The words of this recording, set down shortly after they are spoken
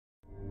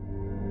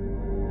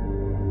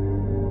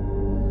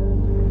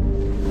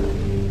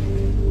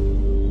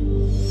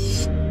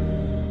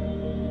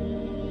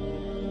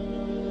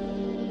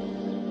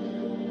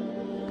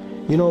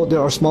You know,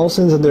 there are small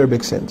sins and there are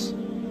big sins.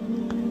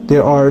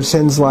 There are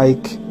sins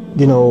like,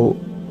 you know,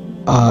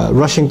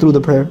 rushing through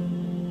the prayer,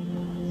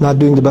 not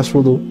doing the best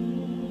wudu.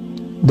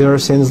 There are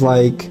sins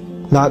like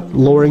not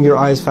lowering your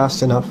eyes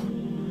fast enough.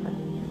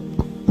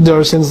 There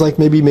are sins like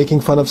maybe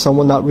making fun of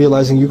someone, not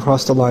realizing you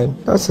crossed the line.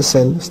 That's a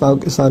sin. It's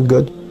not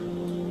good.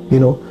 You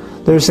know,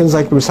 there are sins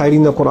like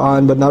reciting the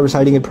Quran but not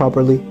reciting it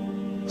properly.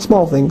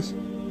 Small things.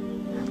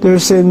 There are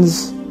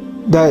sins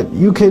that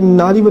you can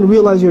not even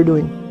realize you're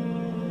doing.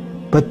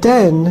 But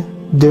then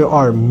there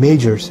are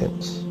major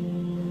sins.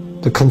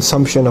 The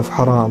consumption of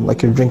haram,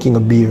 like you're drinking a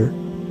beer.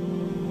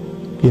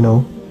 You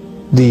know,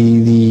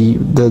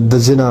 the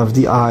zina of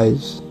the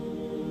eyes.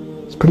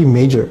 It's pretty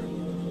major.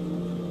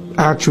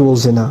 Actual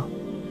zina.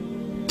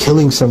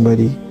 Killing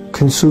somebody,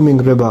 consuming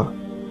riba,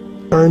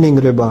 earning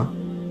riba,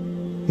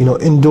 you know,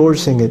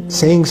 endorsing it,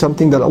 saying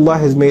something that Allah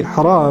has made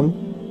haram,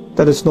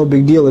 that it's no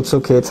big deal, it's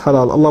okay, it's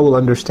halal, Allah will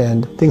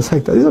understand. Things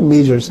like that. These are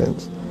major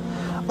sins.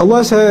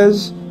 Allah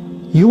says,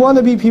 you want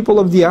to be people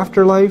of the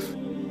afterlife?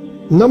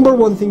 Number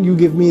one thing you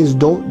give me is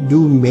don't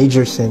do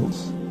major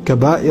sins.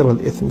 Kaba'ir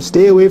al-ithm.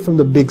 Stay away from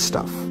the big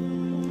stuff.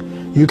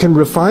 You can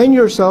refine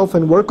yourself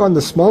and work on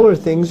the smaller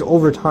things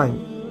over time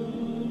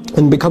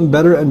and become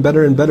better and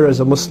better and better as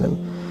a Muslim.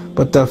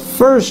 But the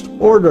first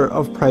order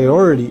of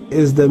priority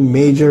is the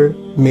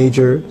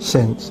major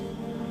sins.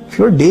 If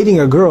you're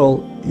dating a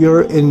girl,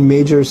 you're in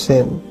major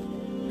sin.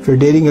 If you're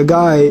dating a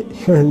guy,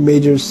 you're in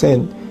major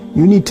sin.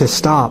 You need to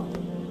stop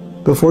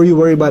before you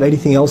worry about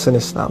anything else in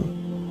Islam.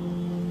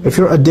 If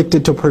you're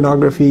addicted to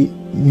pornography,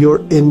 you're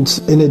in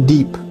a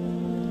deep.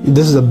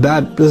 This is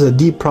a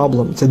deep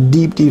problem. It's a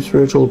deep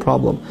spiritual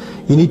problem.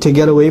 You need to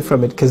get away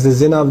from it because the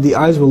zina of the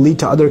eyes will lead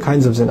to other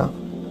kinds of zina.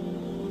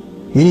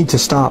 You need to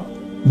stop.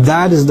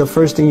 That is the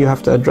first thing you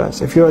have to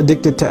address. If you're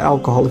addicted to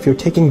alcohol, if you're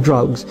taking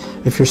drugs,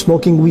 if you're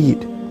smoking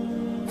weed,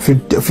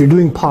 if you're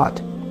doing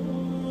pot,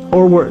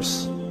 or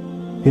worse,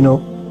 you know,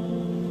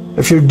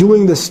 if you're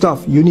doing this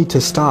stuff, you need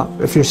to stop.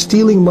 If you're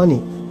stealing money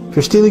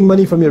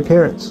from your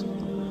parents,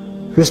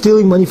 if you're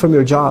stealing money from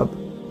your job,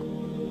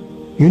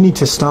 you need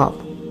to stop.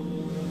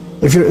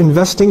 If you're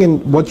investing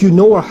in what you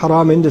know are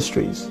haram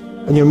industries,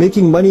 and you're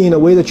making money in a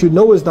way that you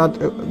know is not,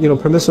 you know,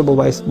 permissible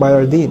by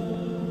our deen,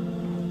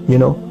 you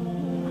know.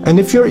 And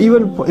if you're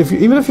even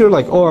if you're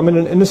like, oh, I'm in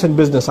an innocent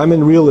business, I'm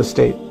in real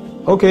estate.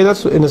 Okay,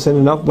 that's innocent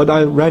enough, but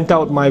I rent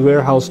out my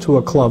warehouse to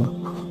a club.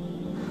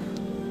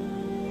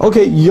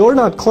 Okay, you're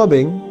not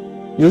clubbing,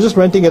 you're just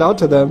renting it out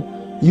to them.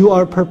 You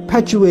are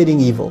perpetuating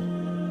evil.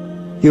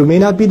 You may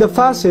not be the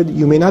fasid,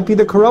 you may not be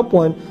the corrupt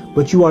one,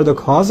 but you are the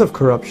cause of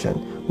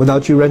corruption.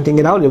 Without you renting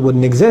it out, it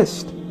wouldn't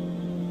exist.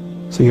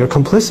 So you're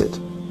complicit.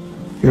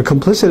 You're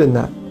complicit in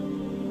that.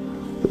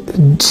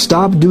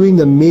 Stop doing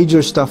the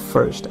major stuff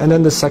first. And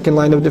then the second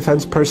line of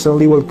defense,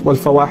 personally, wal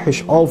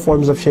fawahish, all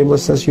forms of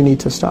shamelessness, you need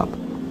to stop.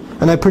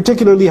 And I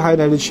particularly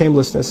highlighted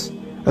shamelessness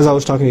as I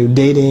was talking to you,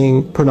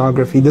 dating,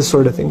 pornography, this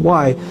sort of thing.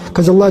 Why?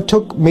 Because Allah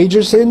took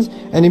major sins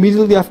and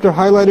immediately after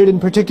highlighted in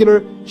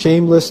particular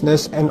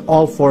shamelessness and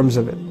all forms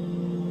of it.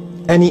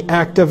 Any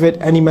act of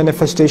it, any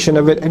manifestation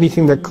of it,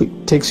 anything that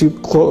takes you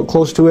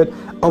close to it,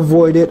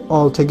 avoid it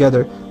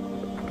altogether.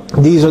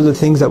 These are the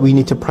things that we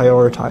need to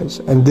prioritize,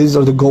 and these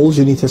are the goals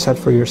you need to set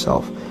for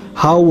yourself.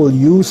 How will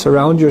you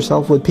surround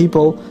yourself with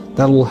people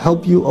that will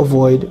help you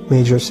avoid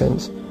major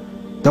sins?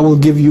 That will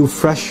give you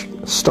fresh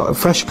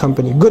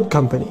company, good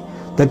company,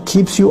 that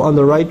keeps you on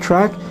the right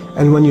track,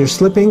 and when you're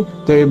slipping,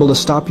 they're able to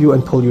stop you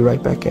and pull you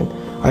right back in.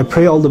 I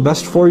pray all the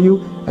best for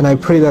you, and I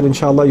pray that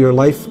inshallah your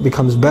life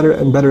becomes better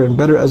and better and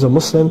better as a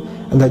Muslim,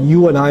 and that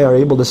you and I are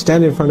able to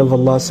stand in front of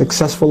Allah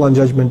successful on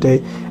Judgment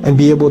Day and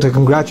be able to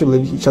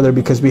congratulate each other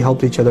because we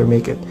helped each other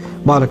make it.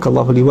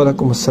 Barakallahu li wa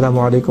lakum. Assalamu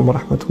alaikum wa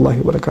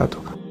rahmatullahi wa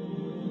barakatuh.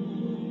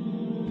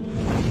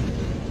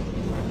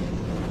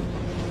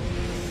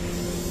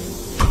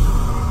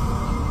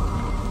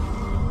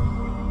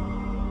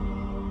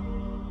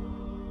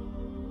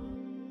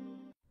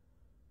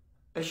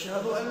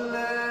 أشهد أن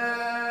لا